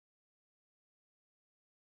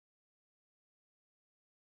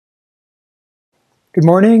Good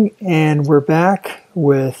morning, and we're back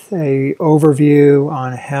with an overview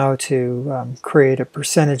on how to create a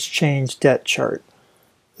percentage change debt chart.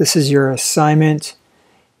 This is your assignment.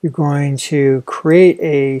 You're going to create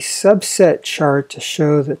a subset chart to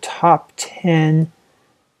show the top 10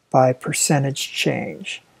 by percentage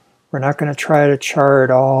change. We're not going to try to chart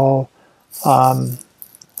all,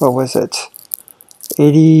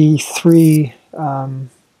 83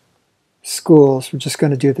 schools. We're just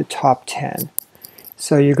going to do the top 10.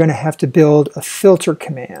 So you're going to have to build a filter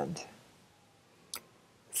command.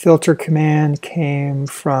 Filter command came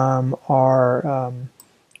from our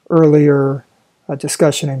earlier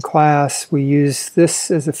discussion in class. We used this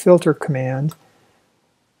as a filter command.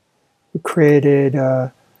 We sorted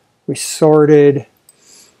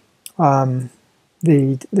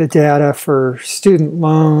the data for student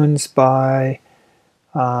loans by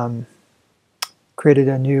created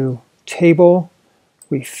a new table.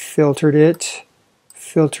 We filtered it,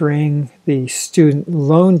 filtering the student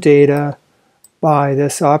loan data by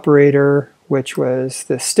this operator, which was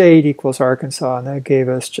the state equals Arkansas, and that gave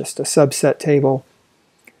us just a subset table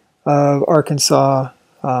of Arkansas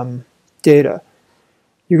data.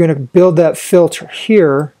 You're going to build that filter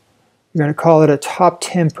here. You're going to call it a top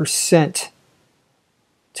 10%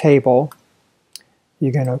 table.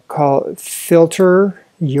 You're going to call it filter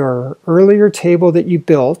your earlier table that you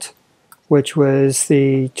built, which was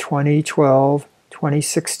the 2012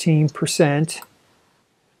 2016%.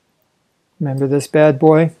 Remember this bad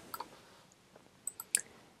boy?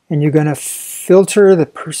 And you're going to filter the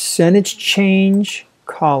percentage change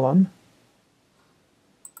column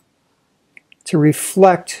to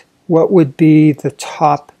reflect what would be the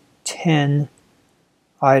top 10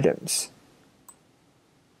 items.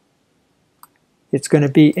 It's going to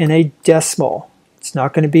be in a decimal. It's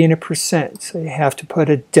not going to be in a percent. So you have to put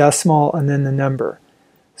a decimal and then the number.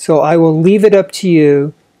 So I will leave it up to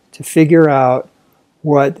you to figure out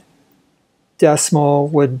what decimal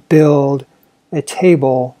would build a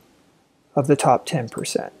table of the top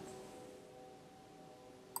 10%.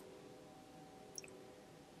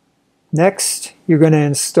 Next, you're going to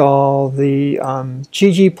install the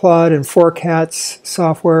ggplot and 4cats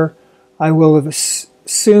software. I will have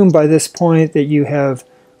assumed by this point that you have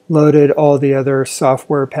loaded all the other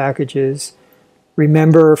software packages.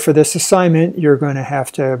 Remember, for this assignment, you're going to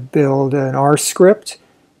have to build an R script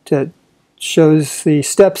that shows the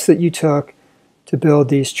steps that you took to build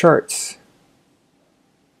these charts.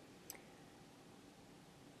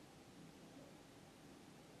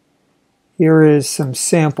 Here is some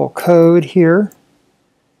sample code here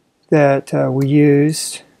that we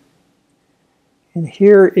used. And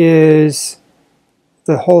here is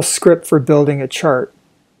the whole script for building a chart.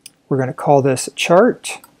 We're going to call this a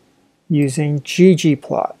chart using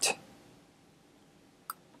ggplot.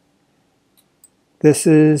 This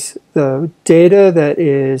is the data that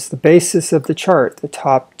is the basis of the chart, the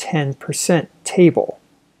top 10% table.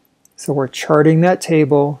 So we're charting that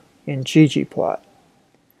table in ggplot.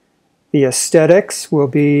 The aesthetics will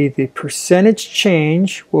be the percentage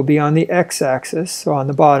change will be on the x-axis, so on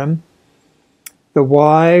the bottom. The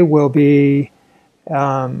y will be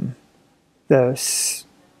the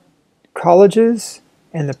colleges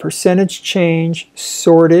and the percentage change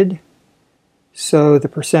sorted. So the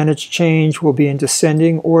percentage change will be in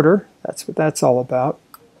descending order. That's what that's all about.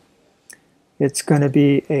 It's going to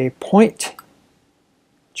be a point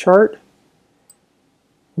chart.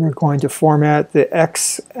 We're going to format the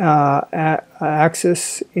x-axis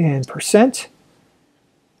in percent.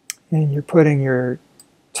 And you're putting your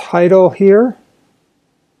title here.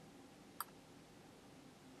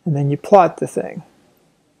 And then you plot the thing.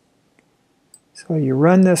 So you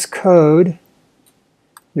run this code.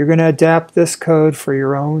 You're going to adapt this code for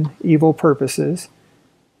your own evil purposes.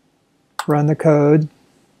 Run the code.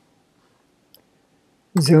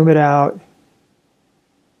 Zoom it out.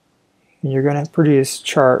 And you're going to produce a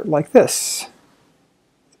chart like this.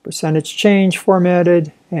 Percentage change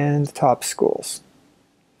formatted and the top schools.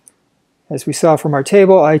 As we saw from our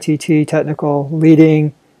table, ITT technical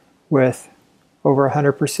leading with over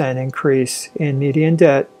 100% increase in median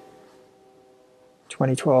debt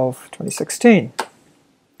 2012-2016.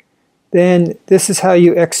 Then this is how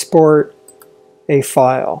you export a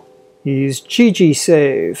file. You use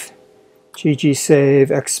ggsave. Ggsave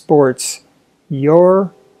exports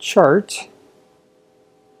your chart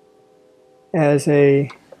as a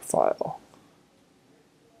file.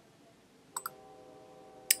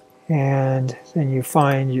 And then you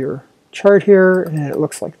find your chart here, and it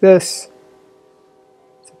looks like this.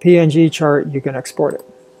 It's a PNG chart. You can export it.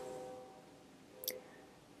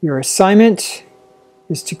 Your assignment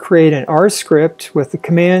is to create an R script with the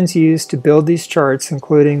commands used to build these charts,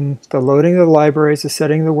 including the loading of the libraries, the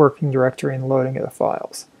setting of the working directory, and the loading of the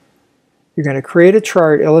files. You're going to create a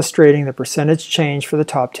chart illustrating the percentage change for the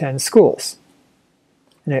top 10 schools.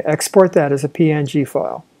 And export that as a PNG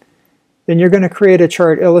file. Then you're going to create a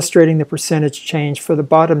chart illustrating the percentage change for the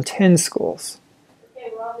bottom 10 schools.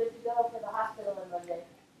 Okay, we're all good to go for the hospital on Monday.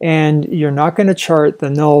 And you're not going to chart the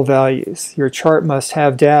null values. Your chart must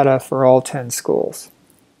have data for all 10 schools.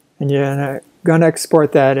 And you're going to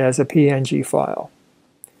export that as a PNG file.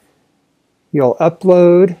 You'll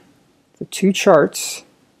upload the two charts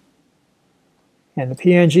and the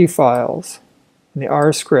PNG files and the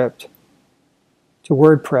R script to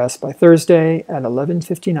WordPress by Thursday at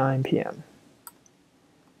 11:59 p.m.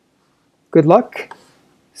 Good luck.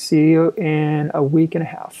 See you in a week and a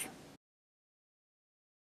half.